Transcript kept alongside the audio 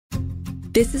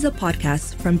This is a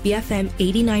podcast from BFM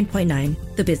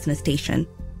 89.9, the business station.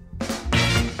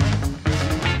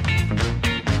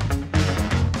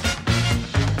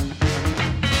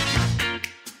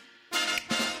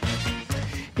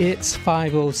 It's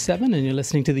 5:07 and you're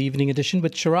listening to the Evening Edition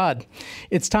with Sharad.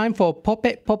 It's time for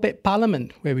Popek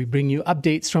Parlimen, where we bring you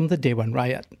updates from the Dewan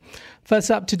Rakyat.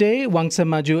 First up today, Wangsa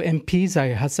Maju MP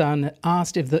Zahir Hassan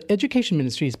asked if the Education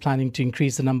Ministry is planning to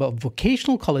increase the number of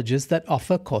vocational colleges that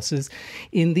offer courses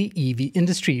in the EV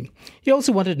industry. He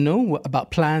also wanted to know about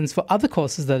plans for other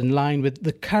courses that are in line with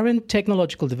the current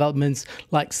technological developments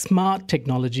like smart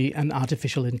technology and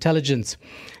artificial intelligence.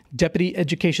 Deputy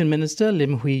Education Minister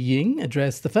Lim Hui Ying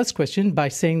addressed the first question by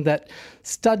saying that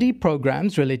study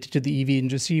programs related to the EV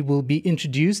industry will be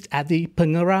introduced at the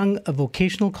Pengerang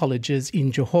Vocational Colleges in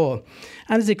Johor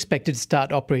and is expected to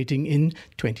start operating in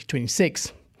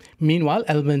 2026. Meanwhile,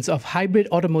 elements of hybrid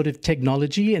automotive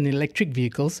technology and electric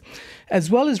vehicles,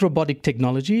 as well as robotic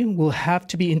technology, will have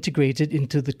to be integrated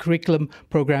into the curriculum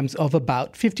programs of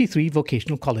about 53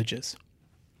 vocational colleges.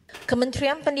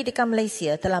 Kementerian Pendidikan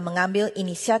Malaysia telah mengambil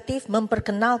inisiatif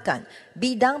memperkenalkan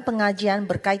bidang pengajian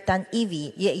berkaitan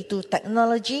EV iaitu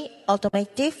teknologi,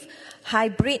 automotif,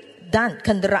 hybrid dan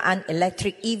kenderaan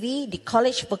elektrik EV di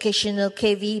College Vocational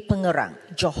KV Pengerang,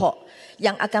 Johor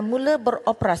yang akan mula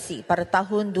beroperasi pada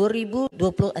tahun 2026.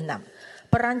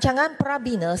 Perancangan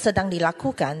prabina sedang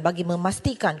dilakukan bagi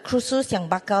memastikan kursus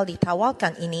yang bakal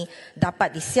ditawarkan ini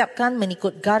dapat disiapkan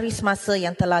mengikut garis masa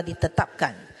yang telah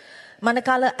ditetapkan.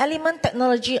 Manakala elemen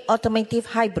teknologi automotif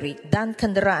hybrid dan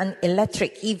kenderaan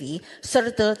elektrik EV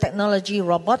serta teknologi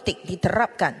robotik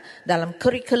diterapkan dalam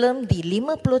kurikulum di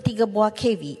 53 buah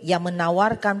KV yang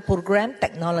menawarkan program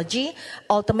teknologi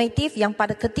automotif yang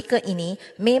pada ketika ini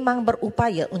memang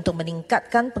berupaya untuk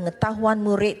meningkatkan pengetahuan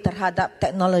murid terhadap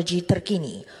teknologi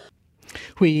terkini.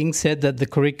 Hui Ying said that the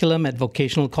curriculum at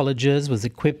vocational colleges was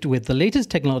equipped with the latest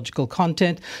technological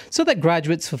content so that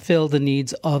graduates fulfill the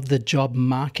needs of the job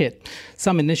market.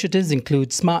 Some initiatives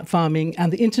include smart farming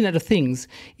and the Internet of Things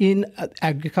in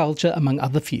agriculture, among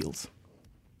other fields.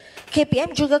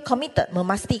 KPM juga komited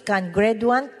memastikan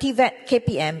graduan TVET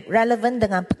KPM relevan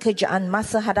dengan pekerjaan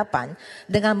masa hadapan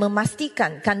dengan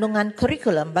memastikan kandungan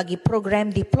kurikulum bagi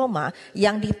program diploma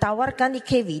yang ditawarkan di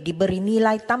KV diberi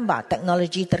nilai tambah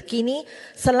teknologi terkini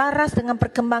selaras dengan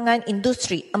perkembangan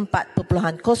industri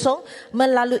 4.0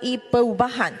 melalui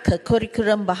perubahan ke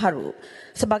kurikulum baharu.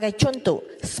 Sebagai contoh,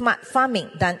 smart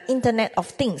farming dan Internet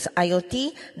of Things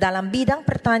IoT dalam bidang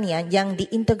pertanian yang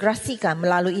diintegrasikan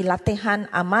melalui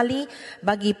latihan amali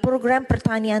bagi program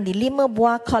pertanian di 5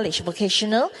 buah College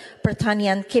Vocational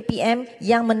Pertanian KPM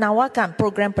yang menawarkan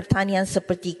program pertanian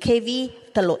seperti KV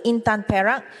Teluk Intan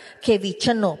Perak, KV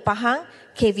Cenoh Pahang,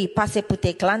 KV Pasir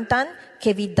Putih Kelantan,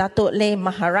 KV Datuk Le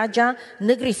Maharaja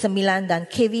Negeri Sembilan dan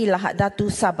KV Lahad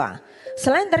Datu Sabah.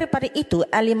 Selain daripada itu,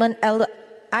 elemen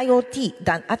IoT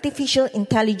dan Artificial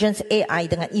Intelligence AI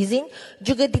dengan izin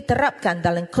juga diterapkan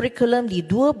dalam kurikulum di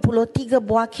 23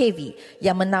 buah KV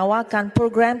yang menawarkan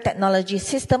program teknologi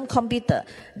sistem komputer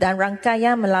dan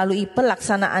rangkaian melalui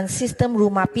pelaksanaan sistem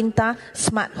rumah pintar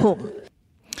Smart Home.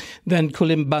 Then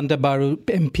Kulim Bandar Baru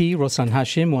MP Roslan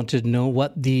Hashim wanted to know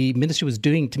what the ministry was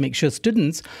doing to make sure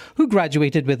students who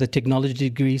graduated with a technology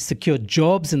degree secured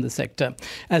jobs in the sector,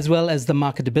 as well as the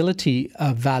marketability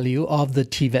value of the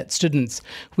TVET students.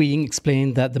 Hui Ying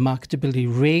explained that the marketability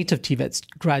rate of TVET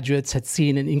graduates had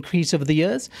seen an increase over the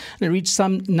years and it reached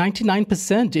some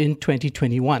 99% in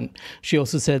 2021. She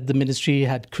also said the ministry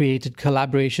had created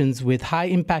collaborations with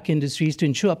high-impact industries to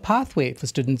ensure a pathway for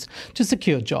students to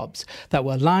secure jobs that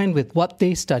were aligned with what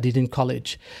they studied in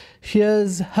college.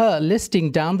 Here's her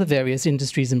listing down the various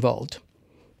industries involved.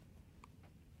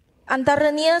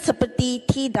 Antaranya seperti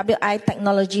TWI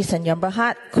Teknologi Sdn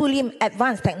Bhd, Kulim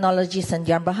Advanced Technology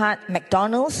Sdn Bhd,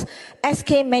 McDonald's,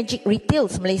 SK Magic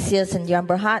Retails Malaysia Sdn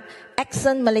Bhd,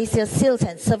 Exxon Malaysia Sales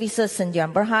and Services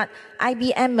Sdn Bhd,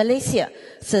 IBM Malaysia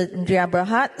Sdn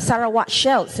Bhd, Sarawak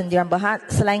Shell Sdn Bhd,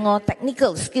 Selangor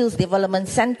Technical Skills Development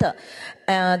Centre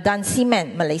dan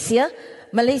Siemens Malaysia,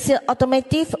 Malaysia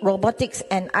Automotive, Robotics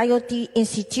and IoT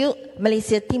Institute,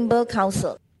 Malaysia Timber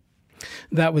Council.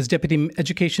 That was Deputy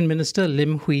Education Minister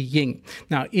Lim Hui Ying.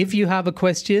 Now, if you have a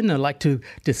question or like to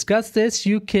discuss this,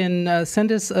 you can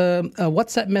send us a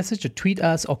WhatsApp message or tweet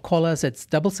us or call us at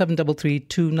 7733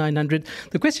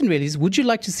 The question really is, would you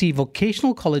like to see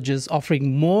vocational colleges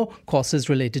offering more courses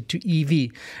related to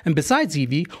EV? And besides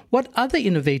EV, what other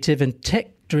innovative and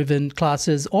tech-driven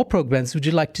classes or programs would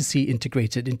you like to see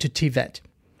integrated into TVET?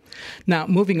 Now,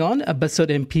 moving on, a Basot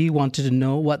MP wanted to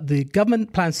know what the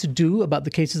government plans to do about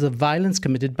the cases of violence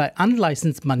committed by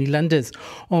unlicensed moneylenders,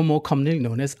 or more commonly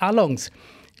known as alongs.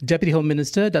 Deputy Home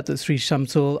Minister Datuk Sri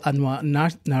Shamsul Anwar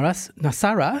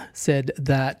Nasara said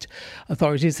that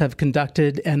authorities have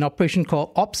conducted an operation called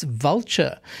Ops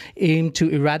Vulture, aimed to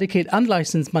eradicate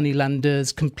unlicensed moneylenders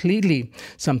completely.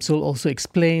 Shamsul also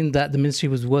explained that the ministry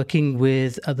was working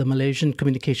with the Malaysian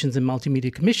Communications and Multimedia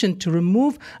Commission to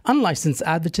remove unlicensed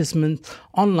advertisements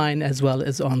online as well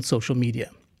as on social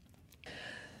media.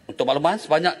 Untuk makluman,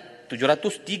 sebanyak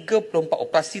 734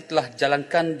 operasi telah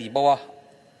dijalankan di bawah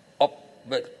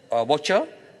voucher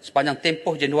sepanjang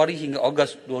tempoh Januari hingga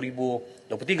Ogos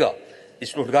 2023 di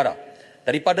seluruh negara.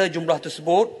 Daripada jumlah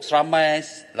tersebut, seramai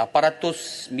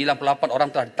 898 orang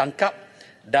telah ditangkap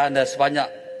dan sebanyak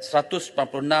 196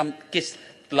 kes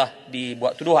telah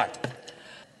dibuat tuduhan.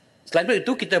 Selain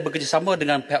itu, kita bekerjasama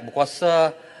dengan pihak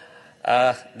berkuasa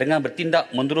dengan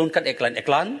bertindak menurunkan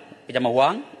iklan-iklan pinjaman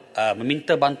wang,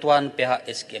 meminta bantuan pihak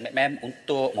SKMM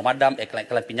untuk memadam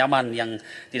iklan-iklan pinjaman yang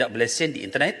tidak berlesen di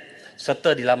internet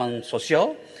serta di laman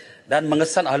sosial dan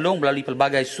mengesan alung melalui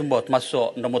pelbagai sumber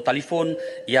termasuk nombor telefon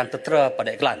yang tertera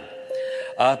pada iklan.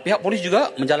 Pihak polis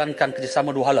juga menjalankan kerjasama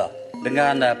dua hala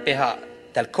dengan pihak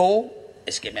telco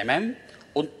SKMM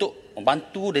untuk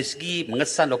membantu dari segi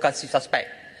mengesan lokasi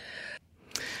suspek.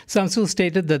 Shamsul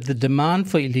stated that the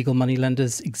demand for illegal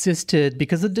moneylenders existed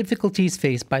because of difficulties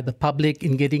faced by the public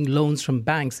in getting loans from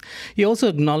banks. He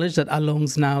also acknowledged that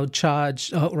alongs now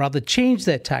change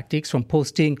their tactics from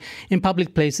posting in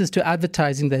public places to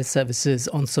advertising their services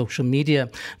on social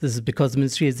media. This is because the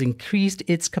ministry has increased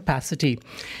its capacity.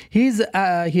 He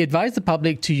advised the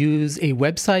public to use a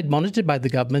website monitored by the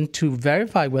government to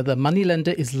verify whether a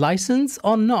moneylender is licensed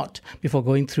or not before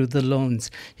going through the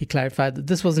loans. He clarified that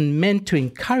this wasn't meant to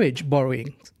encourage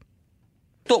borrowing.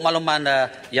 Untuk makluman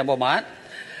yang berhormat,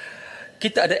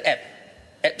 kita ada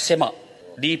app semak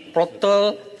di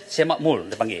portal Semak Mul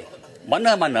dipanggil.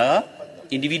 Mana-mana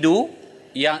individu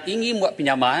yang ingin buat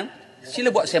pinjaman, sila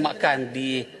buat semakan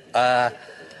di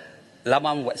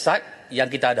laman website yang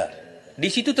kita ada.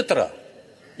 Di situ tertera.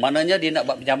 Maknanya dia nak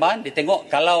buat pinjaman, dia tengok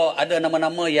kalau ada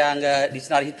nama-nama yang di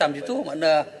senar hitam situ,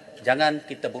 makna jangan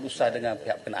kita berusaha dengan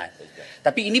pihak berkenaan.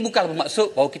 Tapi ini bukan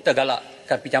bermaksud bahawa kita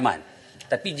galakkan pinjaman.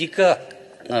 Tapi jika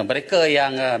mereka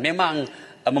yang memang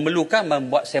memerlukan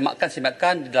membuat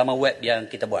semakan di dalam web yang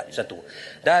kita buat, satu.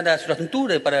 Dan sudah tentu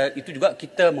daripada itu juga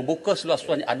kita membuka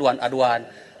seluas-luasnya aduan-aduan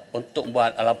untuk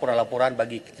membuat laporan-laporan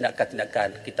bagi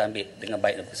tindakan-tindakan kita ambil dengan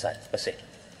baik dan besar. Terima kasih.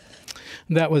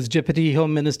 That was Deputy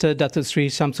Home Minister Datuk Sri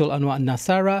Shamsul Anwar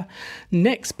Nasara.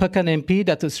 Next, Pekan MP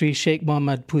Datuk Sri Sheikh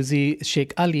Muhammad Puzi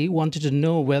Sheikh Ali wanted to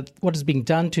know what is being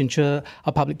done to ensure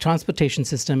our public transportation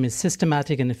system is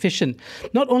systematic and efficient,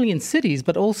 not only in cities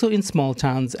but also in small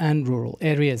towns and rural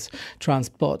areas.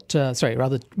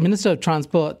 Minister of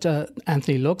Transport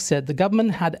Anthony Lok said the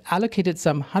government had allocated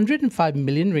some 105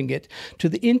 million ringgit to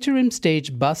the Interim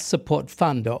Stage Bus Support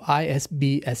Fund, or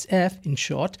ISBSF in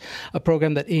short, a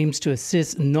program that aims to assist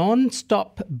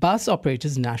non-stop bus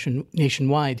operators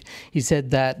nationwide. He said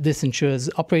that this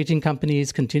ensures operating companies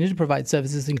continue to provide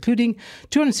services including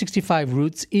 265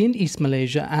 routes in East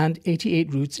Malaysia and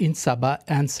 88 routes in Sabah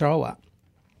and Sarawak.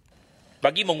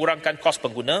 Bagi mengurangkan kos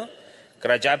pengguna,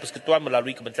 Kerajaan Persekutuan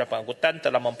melalui Kementerian Pengangkutan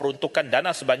telah memperuntukkan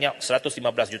dana sebanyak 115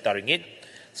 juta ringgit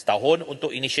setahun untuk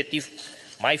inisiatif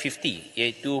My50,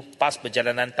 iaitu pas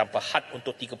perjalanan tanpa had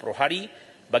untuk 30 hari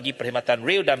bagi perkhidmatan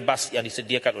rel dan bas yang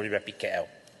disediakan oleh Rapid KL.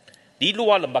 Di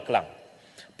luar Lembah Kelang,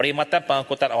 perkhidmatan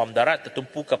pengangkutan awam darat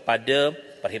tertumpu kepada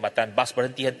perkhidmatan bas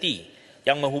berhenti-henti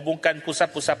yang menghubungkan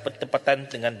pusat-pusat pertempatan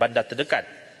dengan bandar terdekat.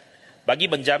 Bagi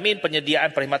menjamin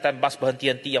penyediaan perkhidmatan bas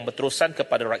berhenti-henti yang berterusan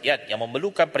kepada rakyat yang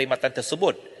memerlukan perkhidmatan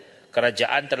tersebut,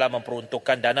 kerajaan telah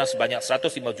memperuntukkan dana sebanyak 105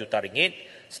 juta ringgit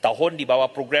setahun di bawah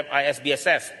program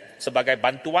ISBSF sebagai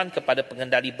bantuan kepada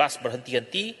pengendali bas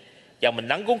berhenti-henti yang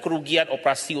menanggung kerugian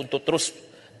operasi untuk terus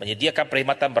menyediakan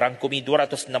perkhidmatan berangkumi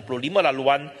 265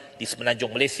 laluan di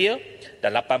semenanjung Malaysia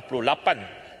dan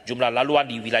 88 jumlah laluan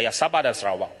di wilayah Sabah dan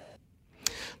Sarawak.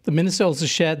 The minister also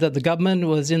shared that the government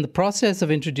was in the process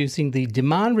of introducing the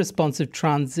Demand Responsive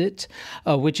Transit,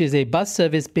 which is a bus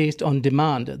service based on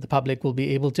demand. The public will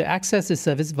be able to access this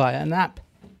service via an app.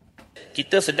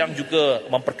 Kita sedang juga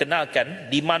memperkenalkan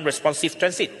Demand Responsive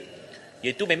Transit,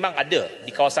 iaitu memang ada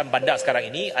di kawasan bandar sekarang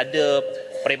ini, ada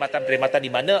perkhidmatan-perkhidmatan di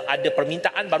mana ada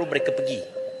permintaan baru mereka pergi.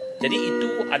 Jadi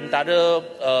itu antara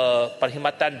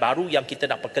perkhidmatan baru yang kita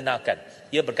nak perkenalkan.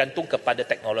 Ia bergantung kepada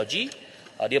teknologi.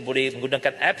 Dia boleh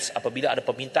menggunakan apps. Apabila ada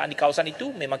permintaan di kawasan itu,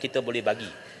 memang kita boleh bagi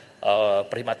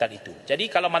perkhidmatan itu. Jadi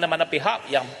kalau mana-mana pihak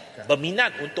yang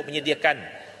berminat untuk menyediakan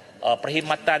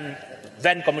perkhidmatan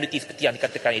van community seperti yang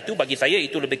dikatakan itu, bagi saya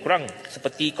itu lebih kurang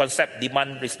seperti konsep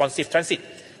demand responsive transit.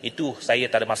 Itu saya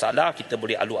tak ada masalah, kita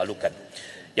boleh alu-alukan.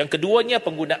 Yang keduanya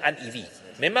penggunaan EV.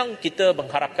 Memang kita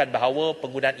mengharapkan bahawa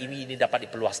penggunaan EV ini dapat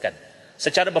diperluaskan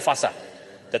secara berfasa.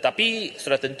 Tetapi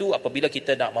sudah tentu apabila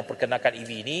kita nak memperkenalkan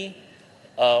EV ini,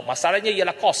 masalahnya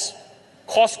ialah kos.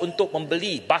 Kos untuk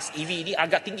membeli bas EV ini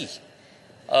agak tinggi.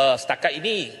 Setakat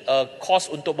ini kos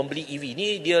untuk membeli EV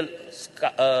ini dia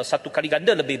satu kali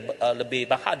ganda lebih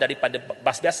mahal daripada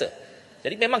bas biasa.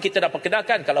 Jadi memang kita nak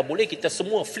perkenalkan, kalau boleh kita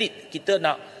semua fleet kita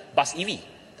nak bas EV.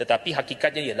 Tetapi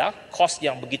hakikatnya ialah kos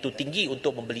yang begitu tinggi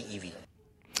untuk membeli EV.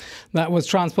 That was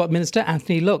Transport Minister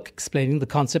Anthony Loke explaining the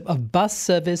concept of bus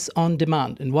service on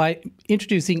demand and why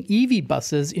introducing EV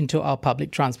buses into our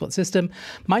public transport system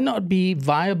might not be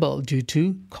viable due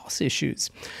to cost issues.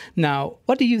 Now,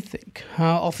 what do you think?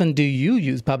 How often do you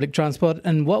use public transport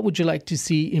and what would you like to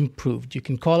see improved? You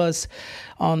can call us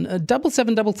on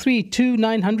 7733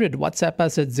 2900, WhatsApp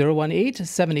us at 018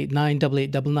 789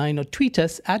 8899 or tweet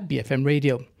us at BFM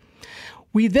Radio.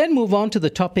 We then move on to the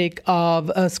topic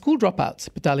of school dropouts.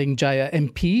 Petaling Jaya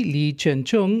MP Lee Chen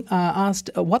Chung asked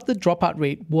what the dropout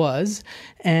rate was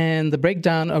and the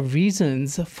breakdown of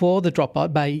reasons for the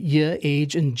dropout by year,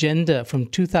 age and gender from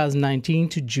 2019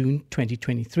 to June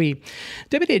 2023.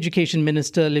 Deputy Education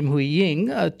Minister Lim Hui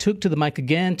Ying took to the mic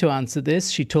again to answer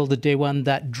this. She told the Day One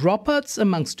that dropouts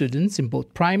among students in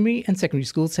both primary and secondary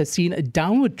schools has seen a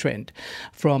downward trend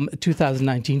from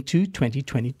 2019 to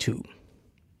 2022.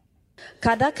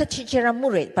 Kadar keciciran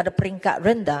murid pada peringkat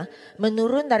rendah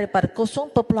menurun daripada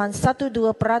 0.12%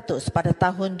 pada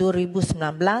tahun 2019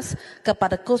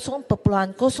 kepada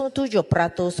 0.07%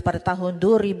 pada tahun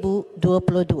 2022.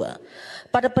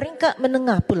 Pada peringkat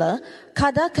menengah pula,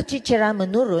 kadar keciciran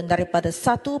menurun daripada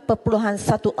 1.14%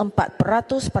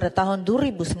 pada tahun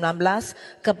 2019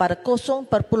 kepada 0.99%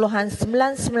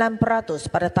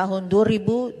 pada tahun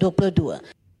 2022.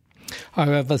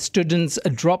 However, student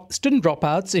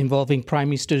dropouts involving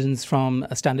primary students from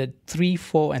standard 3,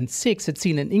 4 and 6 had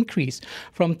seen an increase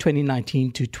from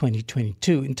 2019 to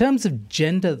 2022. In terms of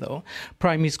gender, though,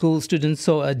 primary school students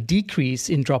saw a decrease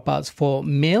in dropouts for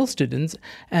male students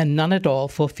and none at all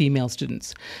for female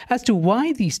students. As to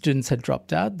why these students had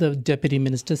dropped out, the Deputy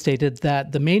Minister stated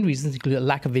that the main reasons include a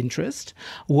lack of interest,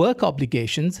 work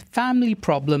obligations, family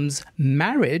problems,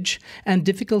 marriage, and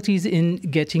difficulties in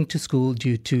getting to school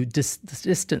due to distance.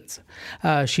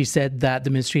 She said that the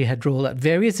ministry had rolled out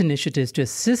various initiatives to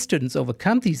assist students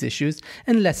overcome these issues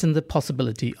and lessen the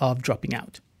possibility of dropping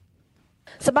out.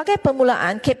 Sebagai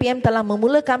permulaan, KPM telah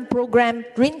memulakan program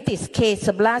Rintis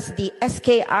K11 di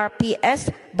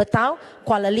SKRPS Betau,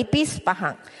 Kuala Lipis,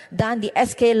 Pahang dan di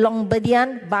SK Long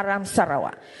Bedian, Baram,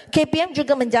 Sarawak. KPM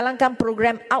juga menjalankan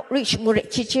program Outreach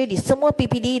Murid Cicir di semua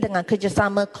PPD dengan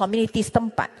kerjasama komuniti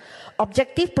setempat.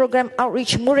 Objektif program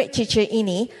Outreach Murid Cicir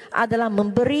ini adalah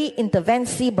memberi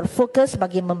intervensi berfokus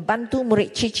bagi membantu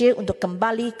murid cicir untuk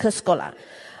kembali ke sekolah.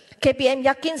 KPM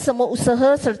yakin semua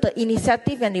usaha serta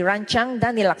inisiatif yang dirancang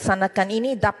dan dilaksanakan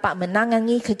ini dapat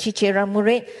menangani keciciran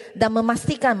murid dan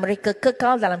memastikan mereka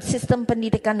kekal dalam sistem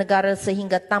pendidikan negara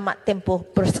sehingga tamat tempoh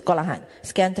persekolahan.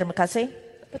 Sekian, terima kasih.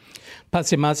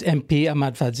 Pasir Mas MP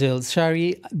Ahmad Fazil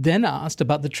Shari then asked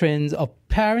about the trends of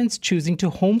parents choosing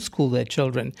to homeschool their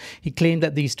children. He claimed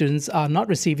that these students are not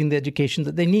receiving the education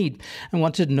that they need and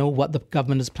wanted to know what the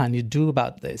government is planning to do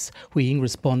about this. Hui Ying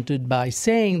responded by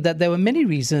saying that there were many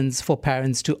reasons for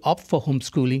parents to opt for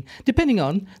homeschooling depending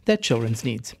on their children's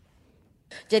needs.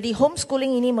 Jadi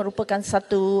homeschooling ini merupakan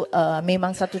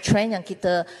memang satu trend yang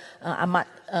kita amat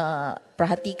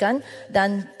perhatikan,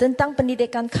 dan tentang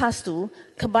pendidikan khas tu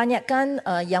kebanyakan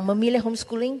yang memilih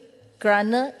homeschooling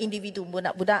kerana individu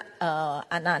budak-budak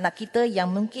anak-anak kita yang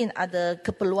mungkin ada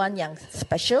keperluan yang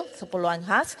special, keperluan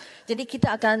khas. Jadi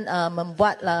kita akan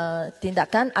membuat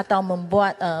tindakan atau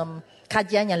membuat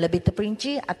kajian yang lebih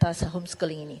terperinci atas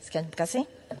homeschooling ini. Sekian, terima kasih.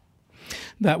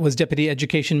 That was Deputy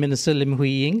Education Minister Lim Hui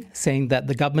Ying saying that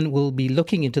the government will be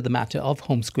looking into the matter of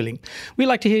homeschooling. We'd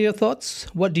like to hear your thoughts.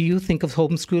 What do you think of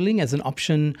homeschooling as an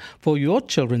option for your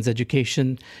children's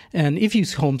education? And if you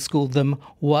homeschooled them,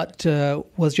 what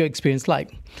was your experience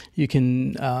like? You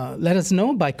can let us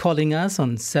know by calling us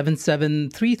on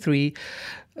 7733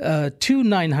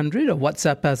 2900 or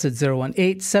WhatsApp us at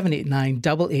 018 789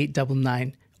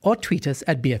 8899. or tweet us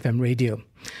at BFM Radio.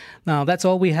 Now, that's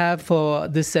all we have for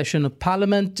this session of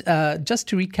Parliament. Just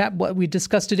to recap what we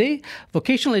discussed today,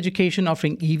 vocational education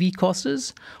offering EV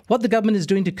courses, what the government is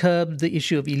doing to curb the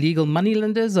issue of illegal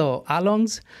moneylenders or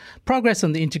alongs, progress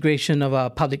on the integration of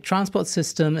our public transport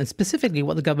system, and specifically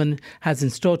what the government has in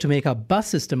store to make our bus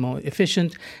system more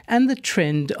efficient, and the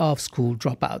trend of school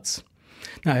dropouts.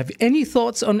 Now, if you have any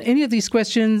thoughts on any of these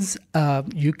questions,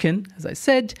 you can, as I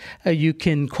said, you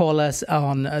can call us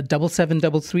on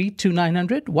 7733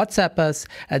 2900, WhatsApp us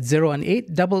at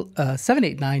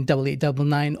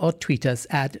 018-789-8899, or tweet us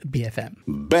at BFM.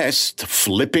 Best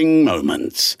flipping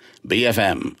moments.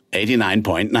 BFM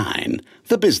 89.9,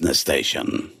 the business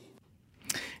station.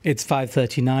 It's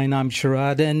 5:39. I'm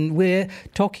Sharad, and we're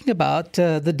talking about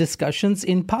the discussions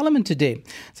in Parliament today.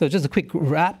 So just a quick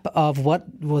wrap of what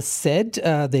was said.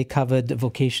 They covered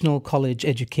vocational college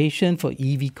education for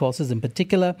EV courses in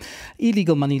particular,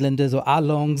 illegal moneylenders or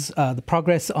alongs, the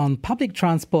progress on public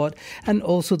transport, and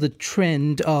also the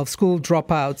trend of school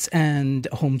dropouts and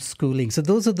homeschooling. So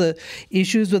those are the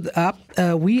issues with up.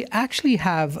 We actually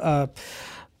have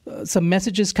some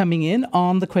messages coming in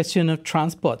on the question of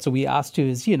transport. So we asked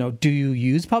you do you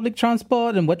use public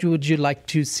transport, and what would you like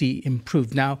to see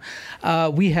improved? Now,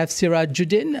 we have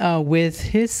Sirajuddin with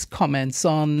his comments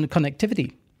on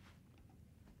connectivity.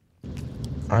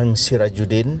 I'm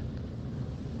Sirajuddin.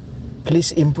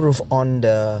 Please improve on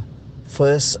the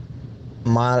first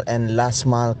mile and last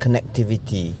mile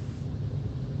connectivity.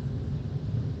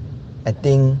 I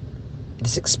think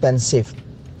it's expensive.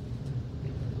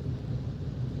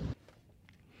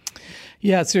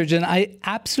 Yeah, Surgeon, I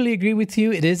absolutely agree with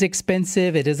you. It is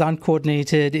expensive, it is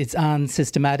uncoordinated, it's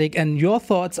unsystematic, and your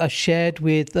thoughts are shared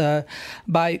with by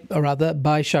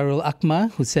Sharul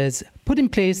Akmal, who says, put in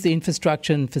place the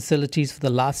infrastructure and facilities for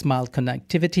the last mile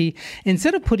connectivity.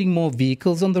 Instead of putting more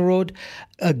vehicles on the road,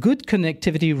 a good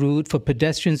connectivity route for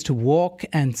pedestrians to walk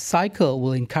and cycle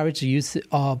will encourage the use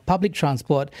of public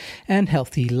transport and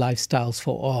healthy lifestyles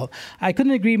for all. I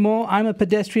couldn't agree more. I'm a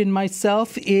pedestrian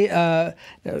myself. I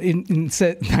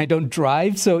don't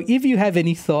drive. So if you have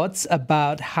any thoughts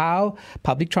about how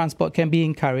public transport can be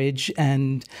encouraged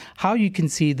and how you can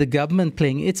see the government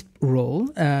playing its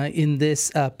role in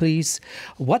this, please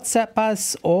WhatsApp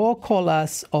us or call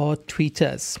us or tweet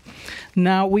us.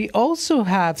 Now, we also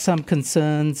have some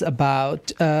concerns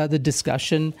about the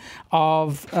discussion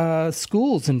of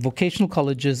schools and vocational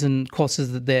colleges and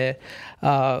courses that they're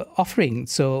offering.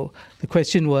 So the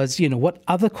question was, what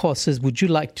other courses would you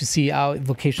like to see our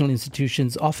vocational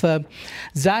institutions offer?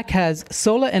 Zach has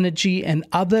solar energy and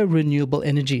other renewable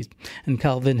energies. And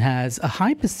Calvin has a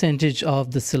high percentage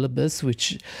of the syllabus,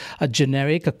 which are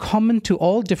generic, are common to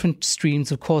all different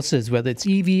streams of courses, whether it's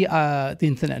EV, the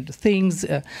Internet of Things,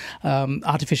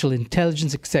 artificial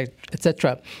intelligence,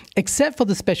 etc., except for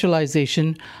the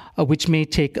specialization, which may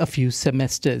take a few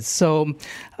semesters. So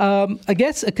I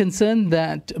guess a concern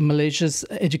that Malaysia's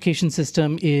education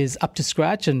system is up to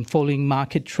scratch and following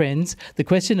market trends. The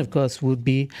question, of course, would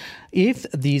be if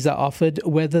these are offered,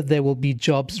 whether there will be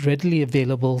jobs readily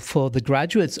available for the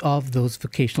graduates of those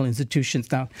vocational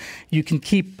institutions. Now, you can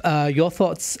keep your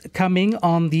thoughts coming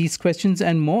on these questions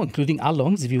and more, including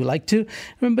alongs, if you would like to.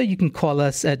 Remember, you can call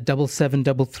us at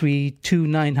 7733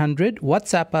 2900,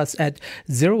 WhatsApp us at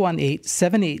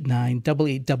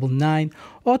 018-789-8899,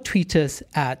 or tweet us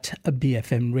at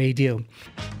BFM Radio.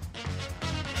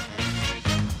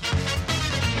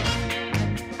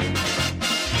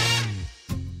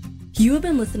 You have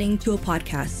been listening to a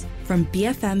podcast from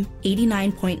BFM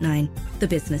 89.9, the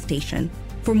business station.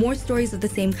 For more stories of the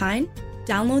same kind,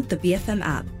 download the BFM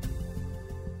app.